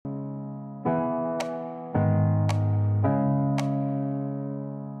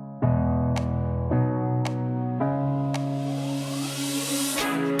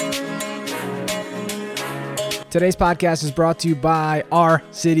Today's podcast is brought to you by Our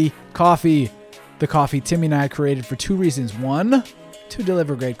City Coffee. The coffee Timmy and I created for two reasons. One, to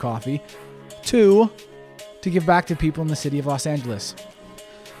deliver great coffee. Two, to give back to people in the city of Los Angeles.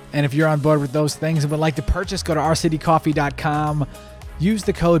 And if you're on board with those things and would like to purchase, go to ourcitycoffee.com. Use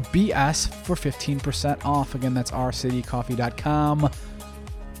the code BS for 15% off. Again, that's ourcitycoffee.com.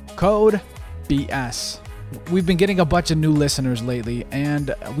 Code BS. We've been getting a bunch of new listeners lately,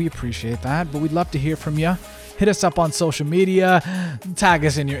 and we appreciate that, but we'd love to hear from you. Hit us up on social media, tag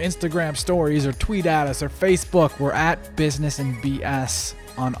us in your Instagram stories, or tweet at us, or Facebook. We're at Business and BS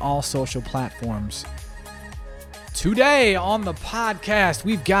on all social platforms. Today on the podcast,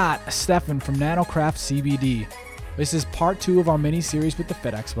 we've got Stefan from NanoCraft CBD. This is part 2 of our mini-series with the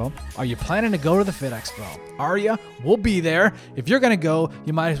Fit Expo. Are you planning to go to the Fit Expo? Are you? We'll be there. If you're going to go,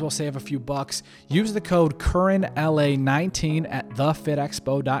 you might as well save a few bucks. Use the code CURRENLA19 at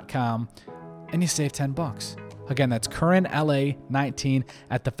thefitexpo.com and you save $10. Again, that's CURRENLA19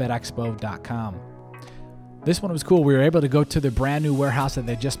 at thefitexpo.com. This one was cool. We were able to go to the brand new warehouse that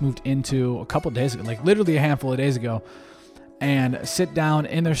they just moved into a couple days ago, like literally a handful of days ago, and sit down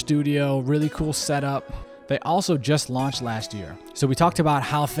in their studio. Really cool setup. They also just launched last year. So we talked about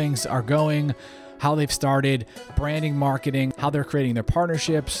how things are going, how they've started, branding, marketing, how they're creating their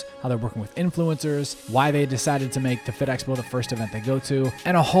partnerships, how they're working with influencers, why they decided to make the Fit Expo the first event they go to,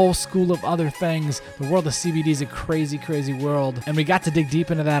 and a whole school of other things. The world of CBD is a crazy, crazy world, and we got to dig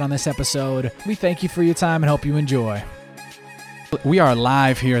deep into that on this episode. We thank you for your time and hope you enjoy. We are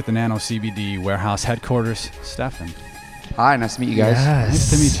live here at the Nano CBD warehouse headquarters. Stefan. Hi, nice to meet you guys. Yes. Nice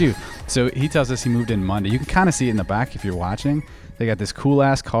to meet you. So he tells us he moved in Monday. You can kind of see it in the back if you're watching. They got this cool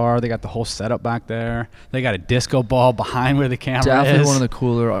ass car. They got the whole setup back there. They got a disco ball behind where the camera Definitely is. one of the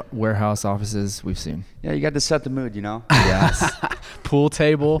cooler warehouse offices we've seen. Yeah, you got to set the mood, you know? Yes. Pool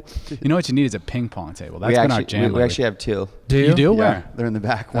table. You know what you need is a ping pong table. That's been our jam. We actually have two. Do you? do? Yeah, Where? They're in the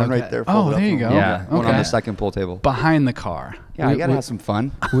back. One right there. Oh, there you go. Yeah. One on Okay. the second pool table. Behind the car. Yeah, you gotta have some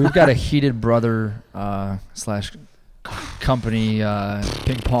fun. We've got a heated brother slash company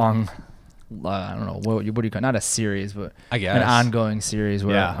ping pong. I don't know what do you call it? Not a series, but I guess. an ongoing series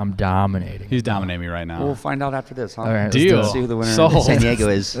where Yeah. I'm dominating. He's dominating me right now. We'll find out after this, huh? All right, let's Deal. do it. See who the winner Sold. in San Diego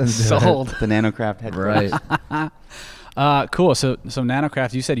is. Sold. The NanoCraft headquarters. Right. Cool. So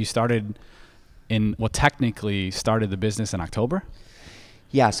NanoCraft, you said you started technically started the business in October?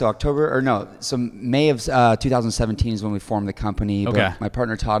 Yeah, so May of 2017 is when we formed the company. Okay. But my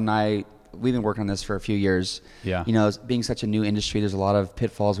partner Todd and I, we've been working on this for a few years. Yeah. You know, being such a new industry, there's a lot of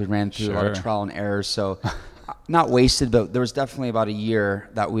pitfalls we ran through, a lot of Sure. trial and errors. So not wasted, but there was definitely about a year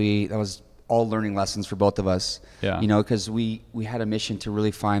that was all learning lessons for both of us. Yeah. You know, because we had a mission to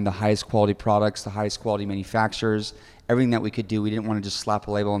really find the highest quality products, the highest quality manufacturers, everything that we could do. We didn't want to just slap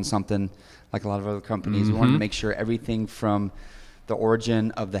a label on something like a lot of other companies. We wanted to make sure everything from the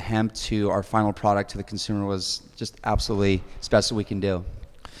origin of the hemp to our final product to the consumer was just absolutely as best as we can do.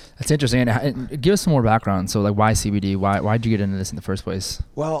 That's interesting. And give us some more background. So, like, why CBD? Why'd you get into this in the first place?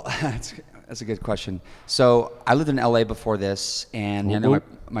 Well, that's a good question. So I lived in LA before this, and you know,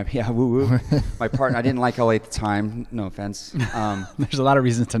 my partner. I didn't like LA at the time. No offense. There's a lot of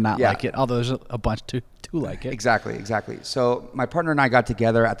reasons to not Yeah. like it, although there's a bunch to like it. Exactly. So my partner and I got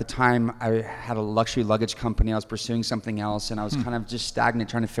together. At the time, I had a luxury luggage company. I was pursuing something else, and I was kind of just stagnant,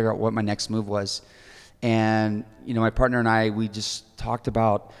 trying to figure out what my next move was. And you know, my partner and I, we just talked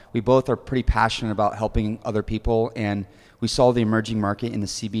about. We both are pretty passionate about helping other people, and we saw the emerging market in the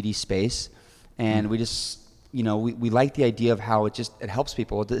CBD space, and we just, you know, we like the idea of how it helps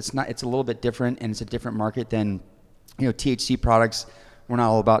people. It's a little bit different, and it's a different market than, you know, THC products. We're not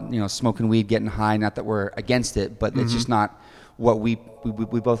all about, you know, smoking weed, getting high. Not that we're against it, but it's just not what we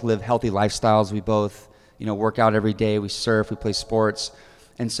both live healthy lifestyles. We both, you know, work out every day. We surf. We play sports.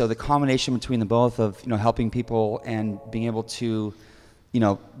 And so the combination between the both of, you know, helping people and being able to, you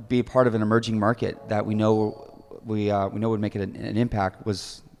know, be a part of an emerging market that we know would make it an impact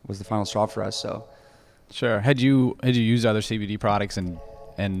was the final straw for us. So Sure. Had you used other CBD products and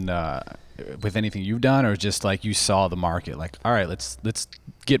with anything you've done, or just like you saw the market, like, all right, let's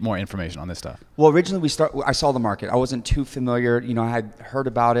get more information on this stuff? Well, originally I saw the market. I wasn't too familiar. You know, I had heard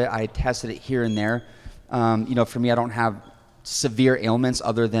about it. I had tested it here and there. You know, for me, I don't have severe ailments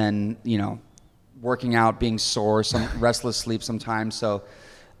other than, you know, working out, being sore, some restless sleep sometimes. So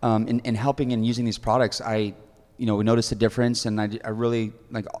in helping and using these products, we noticed a difference, and I really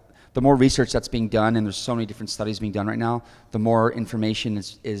like the more research that's being done, and there's so many different studies being done right now, the more information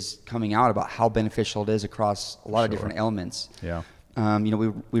is coming out about how beneficial it is across a lot of different ailments. Yeah. You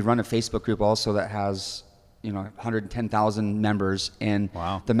know, we run a Facebook group also that has, you know, 110,000 members, and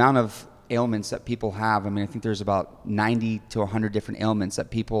Wow. the amount of ailments that people have. I mean, I think there's about 90 to 100 different ailments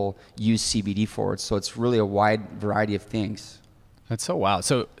that people use CBD for. So it's really a wide variety of things. That's so wild.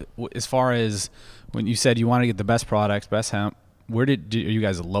 So as far as when you said you want to get the best products, best hemp, are you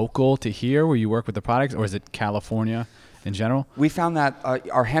guys local to here where you work with the products, or is it California in general? We found that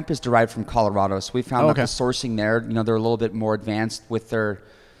our hemp is derived from Colorado. So we found that the sourcing there, they're a little bit more advanced with their,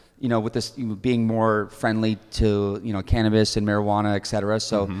 with this being more friendly to, cannabis and marijuana, et cetera.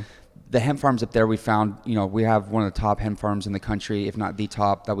 So the hemp farms up there, we found, we have one of the top hemp farms in the country, if not the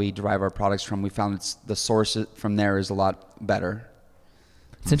top, that we derive our products from. We found the source from there is a lot better.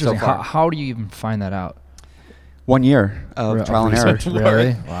 It's interesting. How do you even find that out? 1 year of trial and error.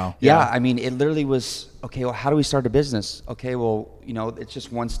 Really? Wow. Yeah, I mean, it literally was, okay, well, how do we start a business? Okay, well, it's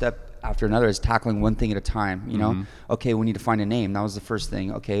just one step after another. It's tackling one thing at a time, Okay, we need to find a name. That was the first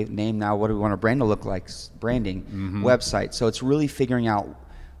thing. Okay, name now. What do we want our brand to look like? Branding, website. So it's really figuring out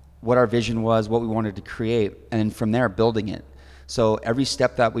what our vision was, what we wanted to create, and then from there, building it. So every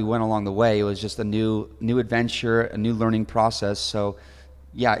step that we went along the way, it was just a new adventure, a new learning process. So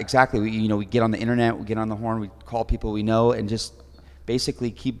yeah, exactly. We get on the internet, we get on the horn, we call people we know, and just basically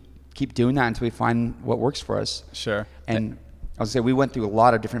keep doing that until we find what works for us. Sure. And I was say we went through a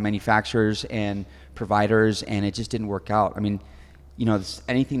lot of different manufacturers and providers, and it just didn't work out. I mean,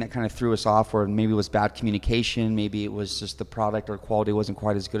 anything that kind of threw us off, or maybe it was bad communication, maybe it was just the product or quality wasn't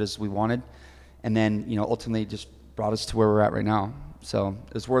quite as good as we wanted, and then ultimately just brought us to where we're at right now. So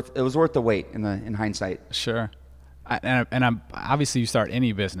it was worth the wait in hindsight. Sure. And I'm obviously, you start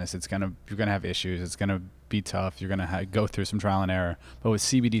any business, you're gonna have issues. It's gonna be tough. You're gonna go through some trial and error. But with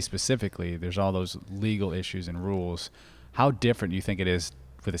CBD specifically, there's all those legal issues and rules. How different do you think it is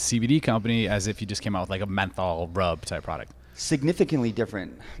with a CBD company as if you just came out with like a menthol rub type product? Significantly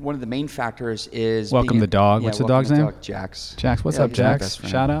different. One of the main factors is welcome the dog. What's the dog's name? Jax. Jax. What's up, Jax?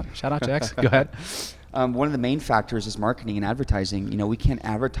 Shout out, Jax. Go ahead. One of the main factors is marketing and advertising. We can't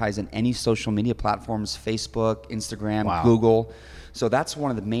advertise on any social media platforms, Facebook, Instagram, Google. So that's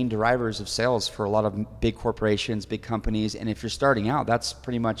one of the main drivers of sales for a lot of big corporations, big companies. And if you're starting out, that's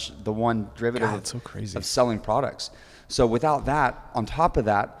pretty much the one derivative of selling products. So without that, on top of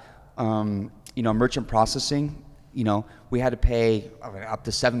that, merchant processing, we had to pay up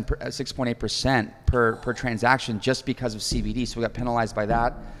to 6.8% per transaction just because of CBD. So we got penalized by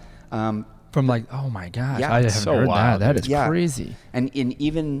that. From oh my gosh, yeah, I haven't heard that. That is crazy. And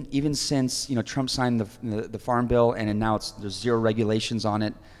even since Trump signed the Farm Bill, and now there's zero regulations on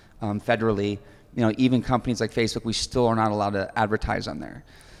it federally. Even companies like Facebook, we still are not allowed to advertise on there.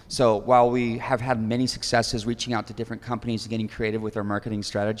 So while we have had many successes reaching out to different companies and getting creative with our marketing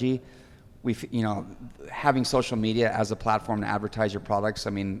strategy, having social media as a platform to advertise your products,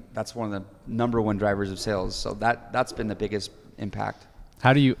 I mean, that's one of the number one drivers of sales. So that's been the biggest impact.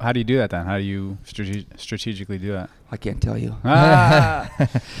 How do you do that then? How do you strategically do that? I can't tell you.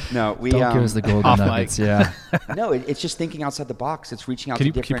 No, we don't give us the golden nuggets. Yeah. No, it's just thinking outside the box. It's reaching out to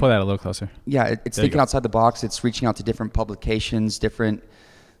different. Can you pull that a little closer? Yeah, it's thinking outside the box. It's reaching out to different publications, different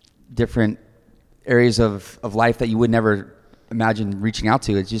areas of life that you would never imagine reaching out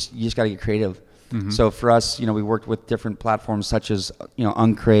to. It's just you just got to get creative. Mm-hmm. So for us, we worked with different platforms such as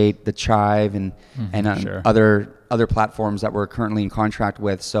Uncrate, the Chive, and other platforms that we're currently in contract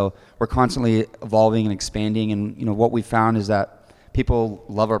with. So we're constantly evolving and expanding. And what we found is that people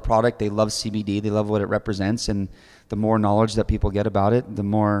love our product. They love CBD. They love what it represents. And the more knowledge that people get about it,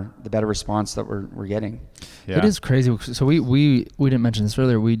 the better response that we're getting. Yeah. It is crazy. So we didn't mention this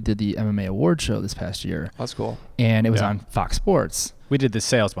earlier. We did the MMA award show this past year. That's cool. And it was on Fox Sports. We did the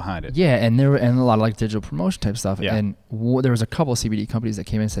sales behind it. Yeah, and there were a lot of digital promotion type stuff. Yeah. And there was a couple of CBD companies that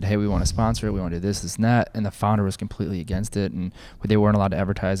came in and said, "Hey, we want to sponsor it. We want to do this and that." And the founder was completely against it, and they weren't allowed to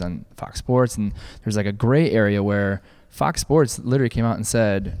advertise on Fox Sports. And there's a gray area where Fox Sports literally came out and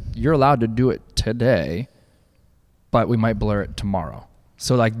said, "You're allowed to do it today, but we might blur it tomorrow."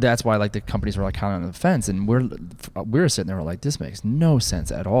 So that's why the companies were kind of on the fence, and we're sitting there like, this makes no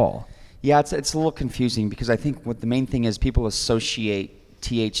sense at all. Yeah, it's a little confusing because I think what the main thing is people associate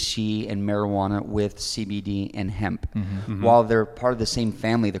THC and marijuana with CBD and hemp. Mm-hmm. Mm-hmm. While they're part of the same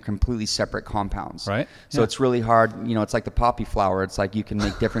family, they're completely separate compounds. Right. So it's really hard. It's like the poppy flower. It's like you can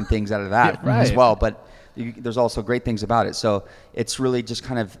make different things out of that as well, but there's also great things about it. So it's really just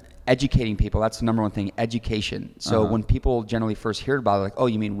kind of educating people. That's the number one thing, education. So when people generally first hear about it, like, "Oh,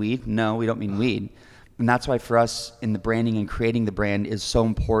 you mean weed?" No, we don't mean weed. And that's why for us in the branding and creating the brand is so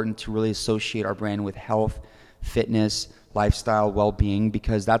important to really associate our brand with health, fitness, lifestyle, well-being,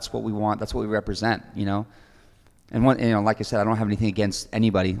 because that's what we want. That's what we represent, And like I said, I don't have anything against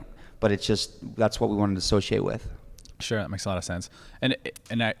anybody, but it's just, that's what we wanted to associate with. Sure, that makes a lot of sense. And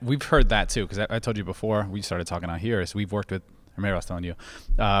we've heard that too, because I told you before we started talking out here, is we've worked with, or maybe I was telling you,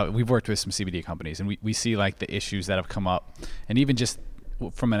 we've worked with some CBD companies, and we see like the issues that have come up, and even just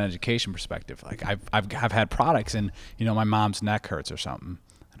from an education perspective, like I've had products, and my mom's neck hurts or something,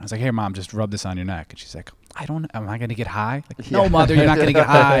 and I was like, hey mom, just rub this on your neck, and she's like, am I going to get high? Like, no, mother, you're not going to get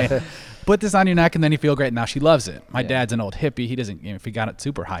high. Put this on your neck and then you feel great. Now she loves it. My dad's an old hippie. He doesn't, if he got it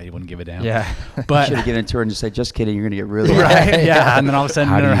super high, he wouldn't give a damn. Yeah. But should have get into her and just say, just kidding, you're going to get really right. high. Yeah. And then all of a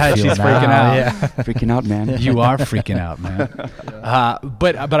sudden in her head, she's freaking out. Yeah. Freaking out, man. You are freaking out, man.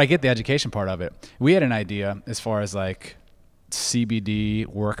 But I get the education part of it. We had an idea as far as like CBD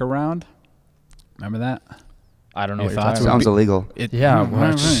workaround. Remember that? I don't know Your what you're thoughts? talking Sounds about. illegal. Yeah,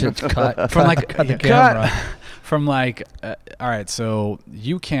 well, shit, cut from like cut the camera. From like, all right, so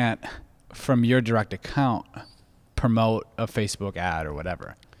you can't, from your direct account, promote a Facebook ad or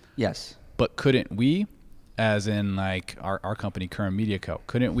whatever. Yes. But couldn't we, as in like our company, Current Media Co.,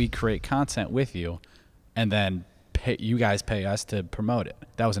 couldn't we create content with you and then you guys pay us to promote it?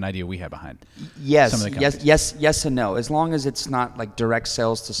 That was an idea we had behind. Yes, some of the companies. yes and no. As long as it's not like direct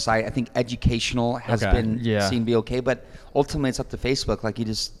sales to site, I think educational has Okay. been Yeah. seen to be okay. But ultimately, it's up to Facebook. Like you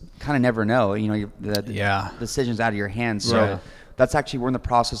just kind of never know. The decision's out of your hands. So Right. that's actually, we're in the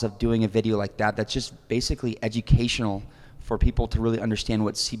process of doing a video like that. That's just basically educational for people to really understand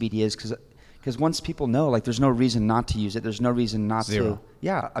what CBD is, because once people know, like, there's no reason not to use it. There's no reason not Zero. to.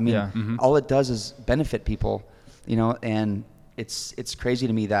 Yeah, I mean, Yeah. all it does is benefit people. And it's crazy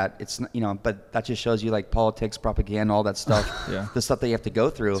to me that it's, but that just shows you like politics, propaganda, all that stuff. Yeah. The stuff that you have to go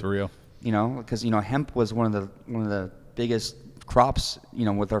through. It's real. Because hemp was one of the biggest crops,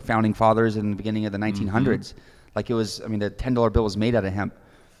 with our founding fathers in the beginning of the 1900s. Like it was, the $10 bill was made out of hemp.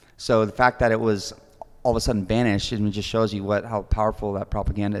 So the fact that it was all of a sudden banished, just shows you how powerful that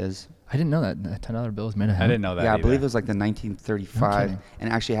propaganda is. I didn't know that $10 bill was made of hemp. I didn't know that Yeah, I either. believe it was like the No 1935, kidding. and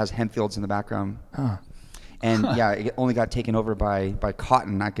it actually has hemp fields in the background. Huh. And yeah, it only got taken over by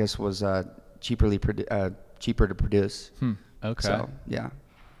cotton. I guess was cheaper to produce. Okay. So yeah,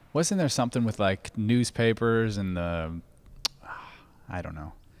 Wasn't there something with like newspapers and I don't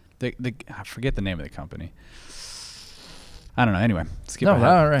know. I forget the name of the company. I don't know. Anyway, skip No, ahead.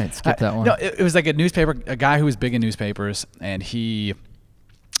 all right, skip that one. No, it was like a guy who was big in newspapers, and he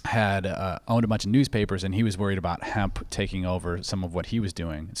had owned a bunch of newspapers, and he was worried about hemp taking over some of what he was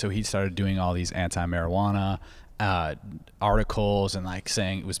doing. So he started doing all these anti-marijuana articles and like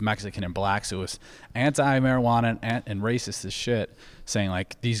saying it was Mexican and black. So it was anti-marijuana and racist as shit, saying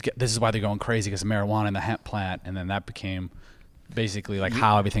like this is why they're going crazy because of marijuana and the hemp plant. And then that became basically like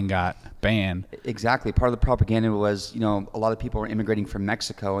how everything got banned. exactly. Part of the propaganda was, a lot of people were immigrating from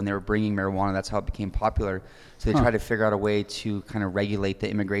Mexico and they were bringing marijuana. That's how it became popular. So they tried to figure out a way to kind of regulate the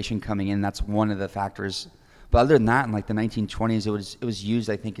immigration coming in. That's one of the factors. But other than that, in like the 1920s, it was used,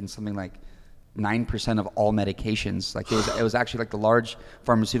 I think, in something like 9% of all medications. Like it was actually like the large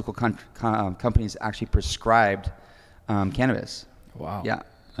pharmaceutical companies actually prescribed cannabis. Wow. Yeah.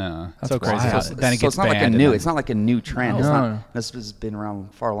 That's So crazy. wild. So then it So gets it's not like a banned and new. then- It's not like a new trend. It's No. not. This has been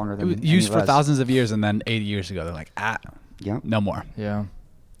around far longer than It was any used of for us. thousands of years, and then 80 years ago, they're like, Yeah. no more. Yeah.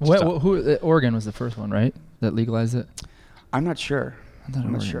 Just Oregon was the first one, right? That legalized it? I'm not sure. I thought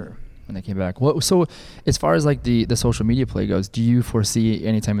I'm not Oregon sure. when they came back. So as far as like the social media play goes, do you foresee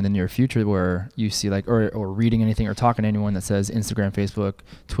any time in the near future where you see like or reading anything or talking to anyone that says Instagram, Facebook,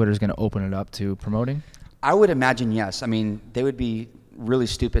 Twitter is going to open it up to promoting? I would imagine yes. They would be really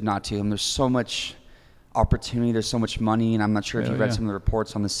stupid not to. And there's so much opportunity. There's so much money. And I'm not sure if Yeah, you've read yeah. some of the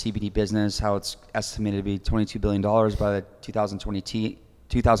reports on the CBD business, how it's estimated to be $22 billion by the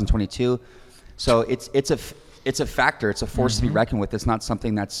 2022. So it's a factor. It's a force to be reckoned with. It's not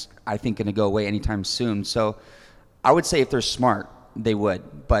something that's, I think, going to go away anytime soon. So I would say if they're smart, they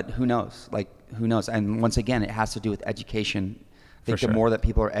would. But who knows? Who knows? And once again, it has to do with education. I think For the sure. more that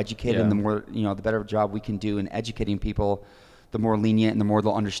people are educated, and the Yeah. more, the better job we can do in educating people, the more lenient and the more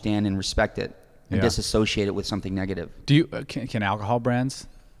they'll understand and respect it and Yeah. disassociate it with something negative. Do you can alcohol brands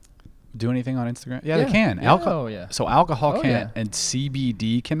do anything on Instagram? Yeah, Yeah. they can. Yeah. Alcohol. Oh, yeah. So alcohol Oh, can't, yeah. and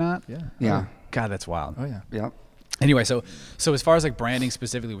CBD cannot. Yeah. Yeah. God, that's wild. Oh yeah. Yeah. Anyway, so as far as like branding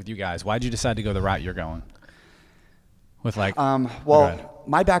specifically with you guys, why'd you decide to go the route you're going? With like, go ahead. Well,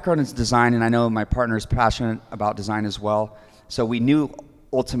 my background is design, and I know my partner is passionate about design as well. So we knew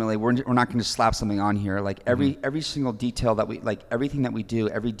ultimately we're not going to slap something on here. Like every single detail that everything that we do,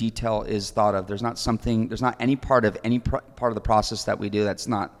 every detail is thought of. There's not any part of part of the process that we do that's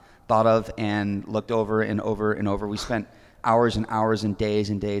not thought of and looked over and over and over. We spent hours and hours and days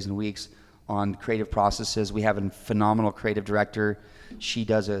and weeks on creative processes. We have a phenomenal creative director. She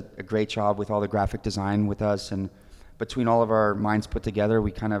does a great job with all the graphic design with us, between all of our minds put together,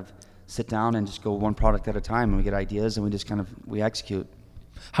 we kind of sit down and just go one product at a time, and we get ideas, and we just we execute.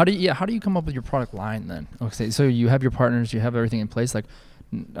 How do you come up with your product line then? Okay, so you have your partners, you have everything in place. Like,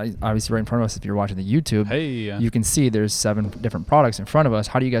 obviously, right in front of us, if you're watching the YouTube, you can see there's 7 different products in front of us.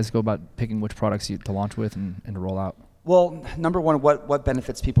 How do you guys go about picking which products to launch with and to roll out? Well, number one, what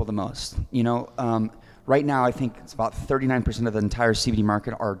benefits people the most? Right now, I think it's about 39% of the entire CBD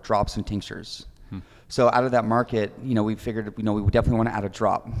market are drops and tinctures. So out of that market, we figured, we definitely want to add a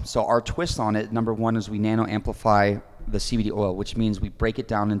drop. So our twist on it, number one, is we nano amplify the CBD oil, which means we break it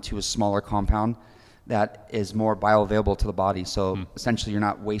down into a smaller compound that is more bioavailable to the body. So essentially, you're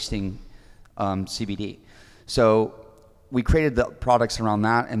not wasting CBD. So we created the products around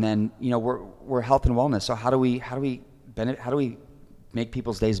that, and then we're health and wellness. So how do we make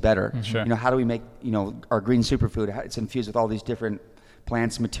people's days better? Sure. How do we make our green superfood? It's infused with all these different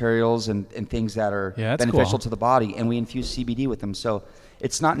plants, materials, and things that are beneficial to the body, and we infuse CBD with them. So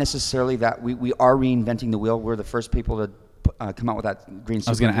it's not necessarily that we are reinventing the wheel. We're the first people to come out with that green superfood.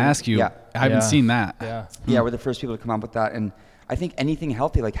 I was going to ask you. I haven't seen that. Yeah, we're the first people to come up with that, and I think anything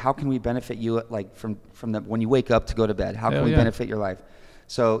healthy, like how can we benefit you, like from when you wake up to go to bed? How can we benefit your life?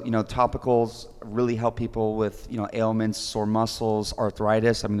 So topicals really help people with ailments, sore muscles,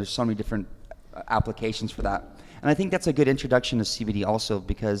 arthritis. I mean, there's so many different applications for that. And I think that's a good introduction to CBD also,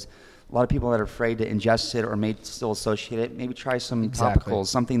 because a lot of people that are afraid to ingest it or may still associate it, maybe try some topicals,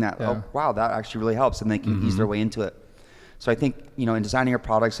 something that, oh, wow, that actually really helps, and they can ease their way into it. So I think, in designing our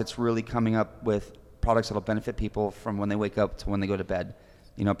products, it's really coming up with products that will benefit people from when they wake up to when they go to bed.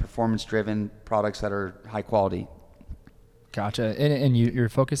 Performance-driven products that are high quality. Gotcha. And you're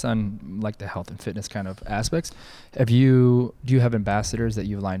focused on like the health and fitness kind of aspects. Do you have ambassadors that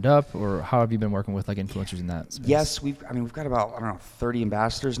you've lined up, or how have you been working with like influencers in that space? Yes, we've got about 30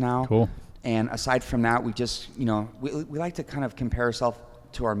 ambassadors now. Cool. And aside from that, we just we like to kind of compare ourselves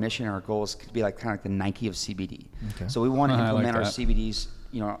to our mission. Our goal is to be like kind of like the Nike of CBD. Okay. So we want to implement our CBDs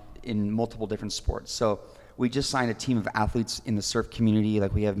in multiple different sports. So we just signed a team of athletes in the surf community.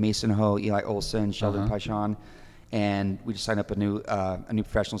 Like we have Mason Ho, Eli Olsen, Sheldon Paishon. And we just signed up a new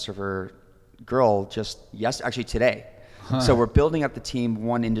professional surfer girl actually today. So we're building up the team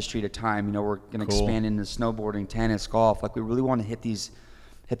one industry at a time. We're going to expand into snowboarding, tennis, golf. Like we really want to hit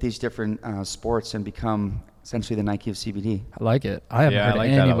these different sports and become essentially the Nike of CBD. I like it. I haven't heard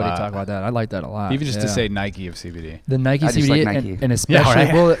anybody talk about that. I like that a lot. Even just to say Nike of CBD. The Nike CBD, like Nike. And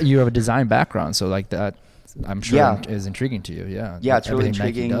especially, well, you have a design background, so like that, I'm sure is intriguing to you. Yeah, it's really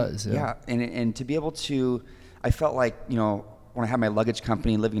intriguing. Nike does, and to be able to. I felt like, when I had my luggage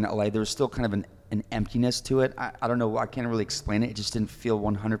company living in LA, there was still kind of an emptiness to it. I don't know. I can't really explain it. It just didn't feel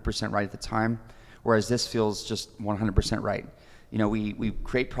 100% right at the time, whereas this feels just 100% right. We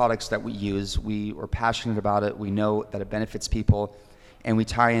create products that we use. We are passionate about it. We know that it benefits people, and we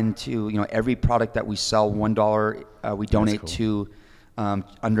tie into, every product that we sell, $1 we donate to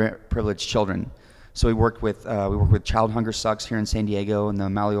underprivileged children. So we work with Child Hunger Sucks here in San Diego and the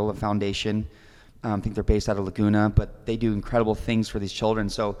Malleola Foundation. I think they're based out of Laguna, but they do incredible things for these children.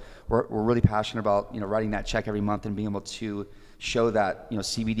 So we're really passionate about writing that check every month and being able to show that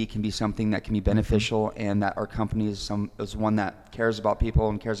CBD can be something that can be beneficial, and that our company is one that cares about people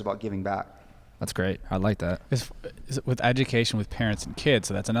and cares about giving back. That's great. I like that. With education with parents and kids,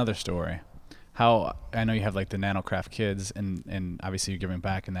 so that's another story. How I know you have like the NanoCraft kids, and obviously you're giving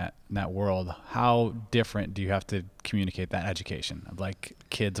back in that world. How different do you have to communicate that education of like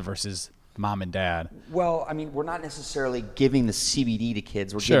kids versus mom and dad? Well, I mean, we're not necessarily giving the CBD to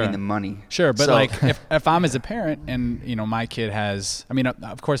kids. We're giving them money. Sure, but like if I'm as a parent and my kid has, I mean,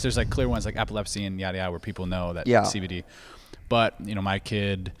 of course there's like clear ones like epilepsy and yada yada where people know that CBD. But my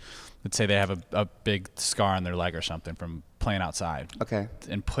kid, let's say they have a big scar on their leg or something from playing outside. Okay.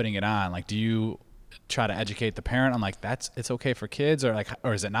 And putting it on, like, do you try to educate the parent on like it's okay for kids,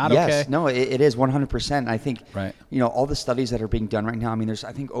 or is it not okay? Yes, no, it is 100%. I think all the studies that are being done right now. I mean, there's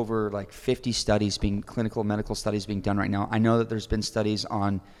I think over like 50 studies clinical medical studies being done right now. I know that there's been studies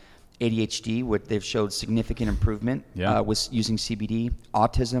on ADHD where they've showed significant improvement with using CBD.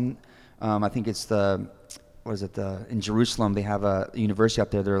 Autism, I think it's in Jerusalem they have a university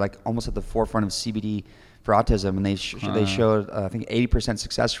out there. They're like almost at the forefront of CBD for autism, and they showed I think 80%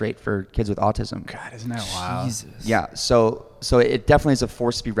 success rate for kids with autism. God, isn't that wild? Jesus. Yeah, so it definitely is a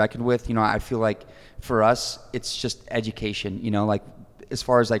force to be reckoned with. I feel like for us it's just education. Like as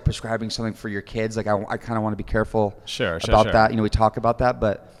far as like prescribing something for your kids, like I kind of want to be careful about that. We talk about that,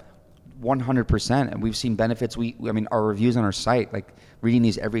 but 100%, and we've seen benefits. I mean, our reviews on our site, like reading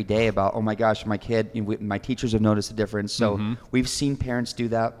these every day about, oh my gosh, my kid, my teachers have noticed a difference. So we've seen parents do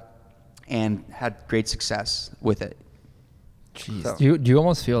that and had great success with it. Jeez. So- Do you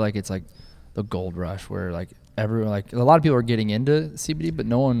almost feel like it's like the gold rush where like everyone, like a lot of people are getting into CBD, but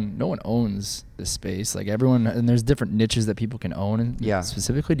no one owns the space. Like everyone, and there's different niches that people can own. And Yeah.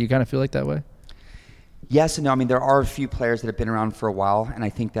 specifically, do you kind of feel like that way? Yes and no. I mean, there are a few players that have been around for a while, and I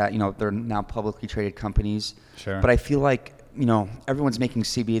think that, they're now publicly traded companies. Sure. But I feel like, everyone's making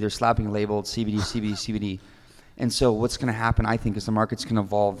CBD. They're slapping labeled CBD, CBD, CBD. And so what's going to happen, I think, is the market's going to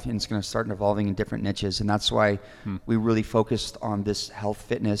evolve, and it's going to start evolving in different niches. And that's why we really focused on this health,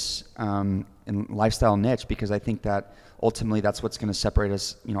 fitness, and lifestyle niche, because I think that ultimately that's what's going to separate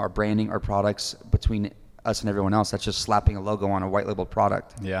us, our branding, our products, between us and everyone else. That's just slapping a logo on a white labeled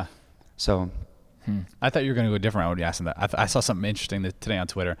product. Yeah. So... I thought you were going to go different. I would ask them that. I saw something interesting today on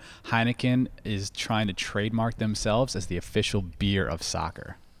Twitter. Heineken is trying to trademark themselves as the official beer of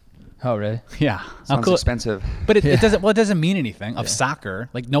soccer. Oh, really? Yeah. How Sounds cool. expensive. But it doesn't. Well, it doesn't mean anything of soccer.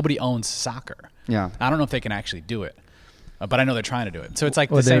 Like nobody owns soccer. Yeah. I don't know if they can actually do it, but I know they're trying to do it. So it's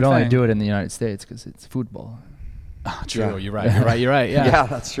like Well, the they same would only thing. do it in the United States because it's football. Oh, true. Yeah. You're right. Yeah. Yeah,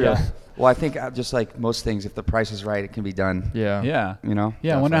 that's true. Yeah. Well, I think just like most things, if the price is right, it can be done. Yeah. Yeah.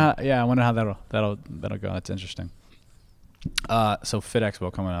 Yeah. I wonder how that'll go. That's interesting. So Fit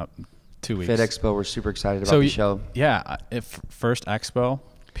Expo coming up 2 weeks. Fit Expo, we're super excited about the show. Yeah, if first expo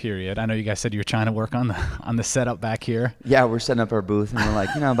period. I know you guys said you were trying to work on the setup back here. Yeah, we're setting up our booth, and we're like,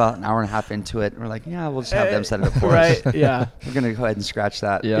 about an hour and a half into it, we're like, we'll just have them set it up for us. Right. Yeah. We're gonna go ahead and scratch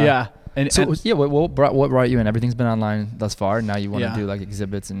that. Yeah. Yeah. And what brought you in? Everything's been online thus far. Now you want to Yeah. do like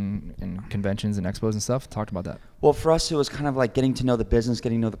exhibits and conventions and expos and stuff. Talk about that. Well, for us, it was kind of like getting to know the business,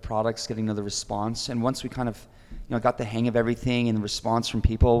 getting to know the products, getting to know the response. And once we kind of, got the hang of everything and the response from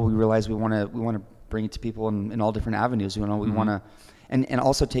people, we realized we want to bring it to people in all different avenues. We want to, and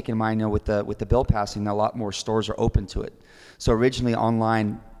also take in mind, with the bill passing, a lot more stores are open to it. So originally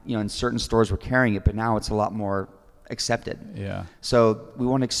online, in certain stores were carrying it, but now it's a lot more accepted. Yeah. So we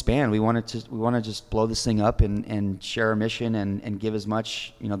want to expand. We want to just blow this thing up and share our mission and give as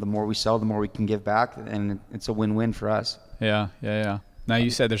much. The more we sell, the more we can give back, and it's a win-win for us. Yeah. Now you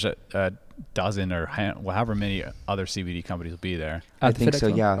said there's a dozen or however many other CBD companies will be there. I think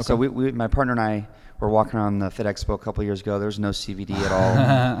so. Expo? Yeah. Okay. So we, my partner and I, were walking around the Fit Expo a couple of years ago. There was no CBD at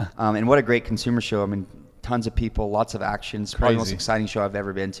all. And what a great consumer show. I mean, tons of people, lots of actions. Probably the most Crazy. exciting show I've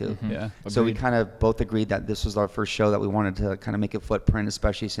ever been to. Yeah. So we Agreed. kind of both agreed that this was our first show that we wanted to kind of make a footprint,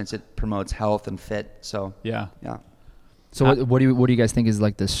 especially since it promotes health and fit. So Yeah. yeah. So what do you guys think is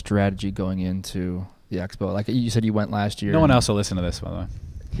like the strategy going into the expo? Like you said, you went last year. No one else will listen to this, by the way.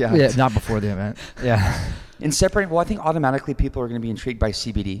 Yeah. Yeah, not before the event. Yeah. In separating, well, I think automatically people are going to be intrigued by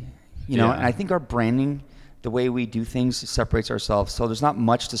CBD, Yeah. and I think our branding, the way we do things, separates ourselves. So there's not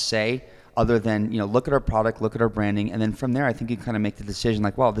much to say other than, look at our product, look at our branding, and then from there, I think you kind of make the decision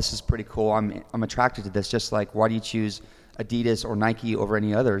like, wow, this is pretty cool. I'm attracted to this. Just like, why do you choose Adidas or Nike over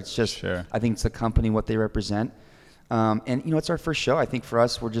any other? It's just, Sure. I think it's the company, what they represent. And it's our first show. I think for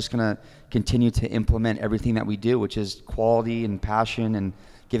us, we're just going to continue to implement everything that we do, which is quality and passion and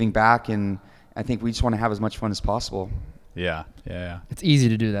giving back. And I think we just want to have as much fun as possible. Yeah. It's easy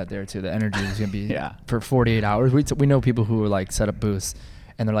to do that there too. The energy is gonna be Yeah. for 48 hours. We know people who are like set up booths,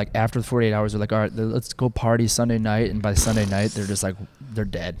 and they're like after the 48 hours, they're like, all right, let's go party Sunday night, and by Sunday night, they're just like they're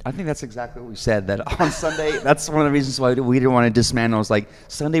dead. I think that's exactly what we said, that on Sunday, that's one of the reasons why we didn't want to dismantle. It was like,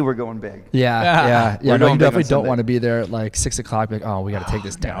 Sunday we're going big. Yeah. We're No, going you big definitely on don't Sunday. want to be there at like 6 o'clock. Like, oh, we got to take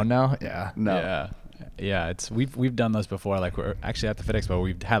this down now. Yeah. No. Yeah. It's we've done those before. Like we're actually at the Fit Expo.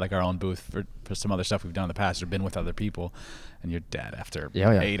 We've had like our own booth for some other stuff we've done in the past or been with other people, and you're dead after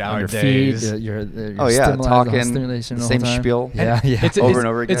 8-hour On your days. feet, you're Oh yeah, stimulated, talking, stimulation the the same whole time. spiel. Yeah. It's Over and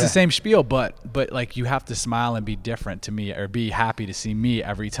over again. It's the same spiel, but like you have to smile and be different to me, or be happy to see me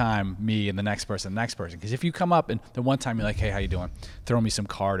every time, me and the next person. Because if you come up and the one time you're like, hey, how you doing? Throw me some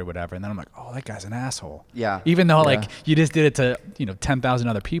card or whatever, and then I'm like, oh, that guy's an asshole. Yeah. Even though like Yeah. you just did it to 10,000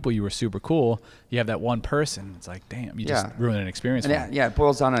 other people, you were super cool. You have that one person. It's like, damn, you just ruined an experience. And for me. yeah, it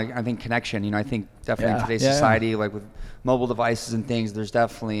boils down to, I think, connection. I think definitely in Yeah. today's Yeah. society, like with mobile devices and things, there's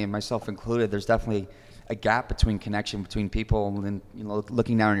definitely, and myself included, there's definitely a gap between connection between people and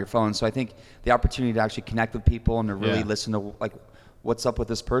looking down on your phone. So I think the opportunity to actually connect with people and to really Yeah. listen to like what's up with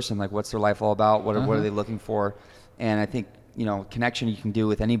this person, like what's their life all about, what are they looking for, and I think connection you can do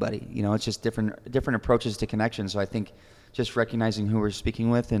with anybody. It's just different approaches to connection. So I think just recognizing who we're speaking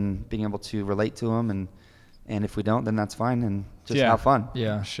with and being able to relate to them, and if we don't, then that's fine, and just Yeah. have fun.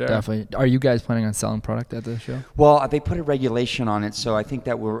 Yeah, Sure. definitely. Are you guys planning on selling product at the show? Well, they put a regulation on it, so I think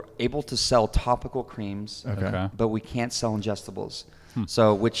that we're able to sell topical creams, Okay. but we can't sell ingestibles.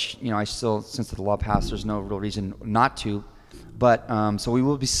 So, which I still, since the law passed, there's no real reason not to. But so we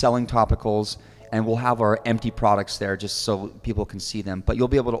will be selling topicals, and we'll have our empty products there just so people can see them. But you'll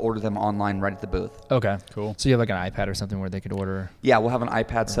be able to order them online right at the booth. Okay. Cool. So you have like an iPad or something where they could order. Yeah, we'll have an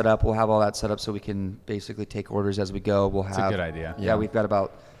iPad set up. We'll have all that set up so we can basically take orders as we go. We'll have. It's a good idea. Yeah, we've got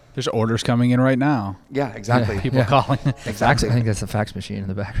about. There's orders coming in right now. Yeah, exactly. People calling. Exactly. I think that's a fax machine in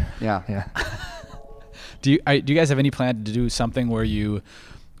the background. Yeah. Yeah. Do you guys have any plan to do something where you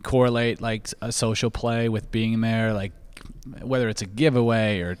correlate like a social play with being there, like whether it's a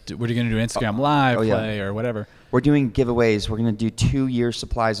giveaway or we're going to do Instagram Live play or whatever? We're doing giveaways. We're going to do 2-year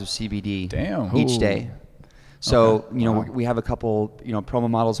supplies of CBD Damn. each Ooh. day. So, Okay. you know, Wow. we have a couple, you know, promo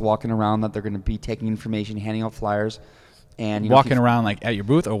models walking around that they're going to be taking information, handing out flyers. And, you know, Walking around like at your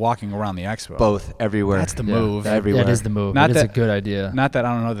booth or walking around the expo? both, everywhere. That's the Yeah, move. everywhere. That is the move. Not It is that- a good idea. Not that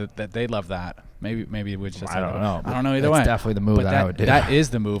I don't know that they love that. Maybe it would just. I don't know. I don't know either That's way. definitely the move But that I would do. That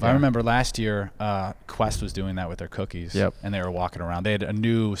is the move. I Yeah. remember last year, Quest was doing that with their cookies. Yep. And they were walking around. They had a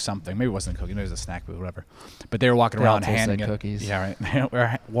new something. Maybe it wasn't a cookie. Maybe it was a snack booth, whatever. But they were walking They all around taste handing like it. cookies. Yeah, right.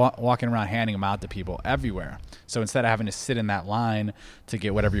 They were walking around handing them out to people everywhere. So instead of having to sit in that line to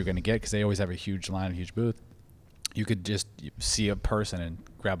get whatever you're going to get, because they always have a huge line, a huge booth, you could just see a person and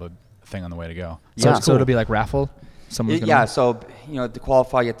grab a thing on the way to go. So, Yeah. so it'll be like raffle? Someone's gonna win? So, you know, to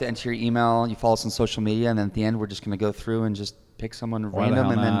qualify, you have to enter your email, you follow us on social media, and then at the end, we're just going to go through and just pick someone Why the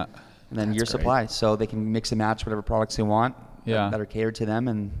random hell and not? then your That's great. supply. So they can mix and match whatever products they want Yeah. that are catered to them.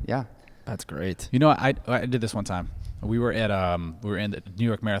 And yeah. That's great. You know, I did this one time. We were in the New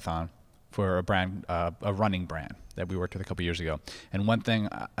York Marathon for a brand, a running brand that we worked with a couple years ago. And one thing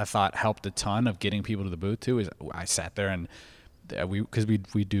I thought helped a ton of getting people to the booth too is I sat there and because we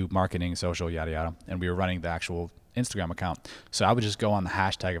do marketing, social, yada yada, and we were running the actual Instagram account. So I would just go on the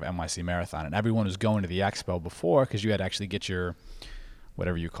hashtag of NYC Marathon, and everyone was going to the expo before because you had to actually get your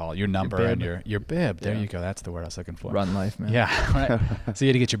whatever you call it, your number and your bib. There you go. That's the word I was looking for. Run life, man. Yeah. Right. So you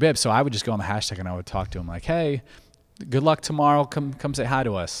had to get your bib. So I would just go on the hashtag and I would talk to them like, hey, good luck tomorrow. Come say hi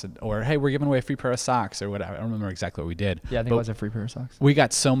to us. Or, hey, we're giving away a free pair of socks or whatever. I don't remember exactly what we did. Yeah, I think But it was a free pair of socks. we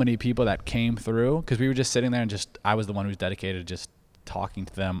got so many people that came through because we were just sitting there and just, I was the one who was dedicated to just talking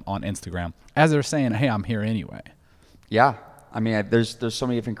to them on Instagram as they were saying, hey, I'm here anyway. Yeah. I mean, there's so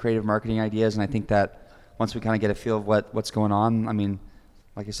many different creative marketing ideas. And I think that once we kind of get a feel of what's going on, I mean,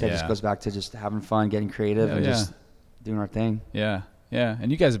 like I said, it just Yeah. goes back to just having fun, getting creative, Hell and yeah. just doing our thing. Yeah. Yeah. And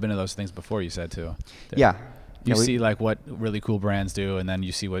you guys have been to those things before, you said too. Yeah. You Yeah, we- see like what really cool brands do, and then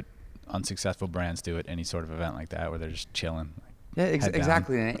you see what unsuccessful brands do at any sort of event like that where they're just chilling. Yeah, head down.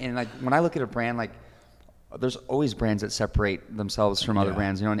 exactly. And like when I look at a brand, like there's always brands that separate themselves from other Yeah.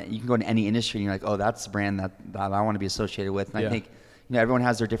 brands. You know, and you can go into any industry and you're like, oh, that's the brand that I want to be associated with. And Yeah. I think, you know, everyone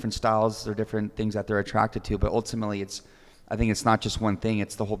has their different styles, their different things that they're attracted to. But ultimately, I think it's not just one thing.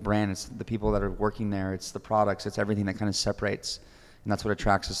 It's the whole brand. It's the people that are working there. It's the products. It's everything that kind of separates. And that's what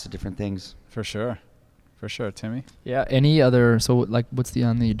attracts us to different things. For sure. For sure, Timmy. Yeah. Any other? So like, what's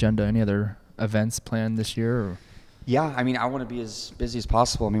on the agenda? Any other events planned this year? Or? Yeah, I mean, I want to be as busy as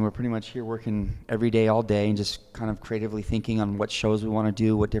possible. I mean, we're pretty much here working every day, all day, and just kind of creatively thinking on what shows we want to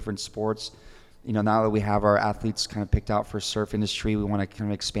do, what different sports. You know, now that we have our athletes kind of picked out for surf industry, we want to kind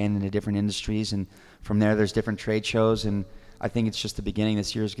of expand into different industries. And from there, there's different trade shows. And I think it's just the beginning.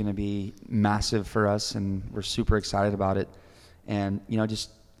 This year is going to be massive for us, and we're super excited about it. And, you know,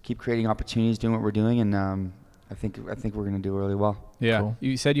 just keep creating opportunities, doing what we're doing, and I think we're going to do really well. Yeah. Cool.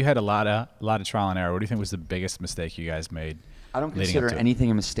 You said you had a lot of trial and error. What do you think was the biggest mistake you guys made? I don't leading up consider to it?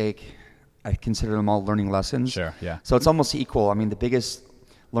 anything a mistake. I consider them all learning lessons. Sure, yeah. So it's almost equal. I mean, the biggest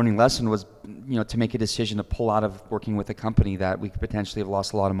learning lesson was, you know, to make a decision to pull out of working with a company that we could potentially have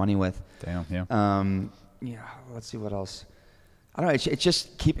lost a lot of money with. Damn, yeah. Yeah, let's see what else. I don't know. It's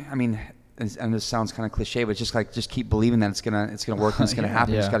just keep. I mean, and this sounds kind of cliche, but it's just like keep believing that it's gonna work and it's gonna Yeah.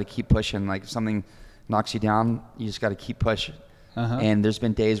 happen. You just Yeah. got to keep pushing. Like if something knocks you down, you just got to keep pushing. Uh-huh. And there's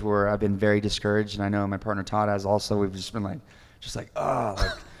been days where I've been very discouraged, and I know my partner Todd has also. We've just been like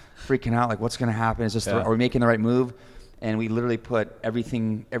freaking out, like what's going to happen? Is this Yeah. are we making the right move? And we literally put every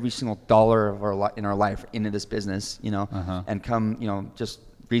single dollar of in our life into this business, you know. Uh-huh. And come, you know, just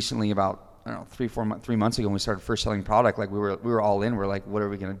recently about I don't know 3 months ago when we started first selling product, like we were all in. We're like, what are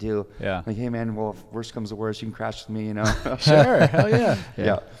we going to do? Yeah. Like, hey man, well, if worst comes to worst, you can crash with me, you know. Sure. Hell yeah.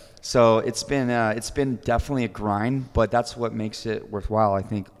 Yeah. So it's been definitely a grind, but that's what makes it worthwhile. I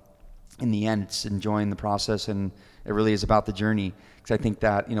think in the end, it's enjoying the process, and it really is about the journey. Because I think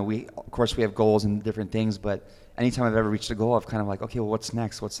that, you know, of course we have goals and different things, but anytime I've ever reached a goal, I've kind of like, okay, well, what's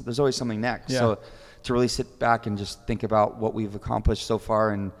next? There's always something next. Yeah. So to really sit back and just think about what we've accomplished so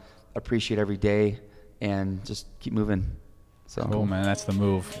far and appreciate every day and just keep moving. So Cool, man. That's the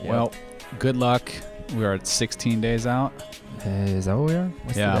move. Yeah. Well, good luck. We are at 16 days out. Hey, is that what we are?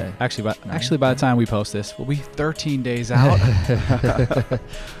 What's Yeah. today? Actually, by the time we post this, we'll be 13 days out.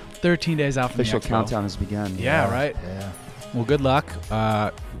 13 days out from Official the expo. countdown has begun. Yeah, right. Yeah. Well, good luck.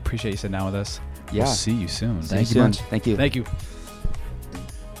 Appreciate you sitting down with us. Yeah. We'll see you soon. Thank you soon. much. Thank you. Thank you.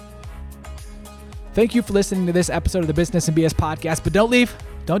 Thank you for listening to this episode of the Business and BS podcast, but don't leave.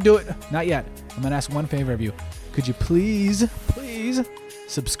 Don't do it. Not yet. I'm going to ask one favor of you. Could you please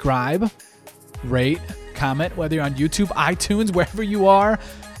subscribe, rate, comment, whether you're on YouTube, iTunes, wherever you are.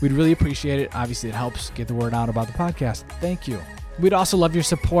 We'd really appreciate it. Obviously, it helps get the word out about the podcast. Thank you. We'd also love your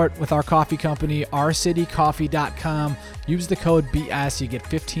support with our coffee company, ourcitycoffee.com. Use the code BS. You get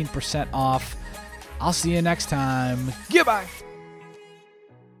 15% off. I'll see you next time. Goodbye.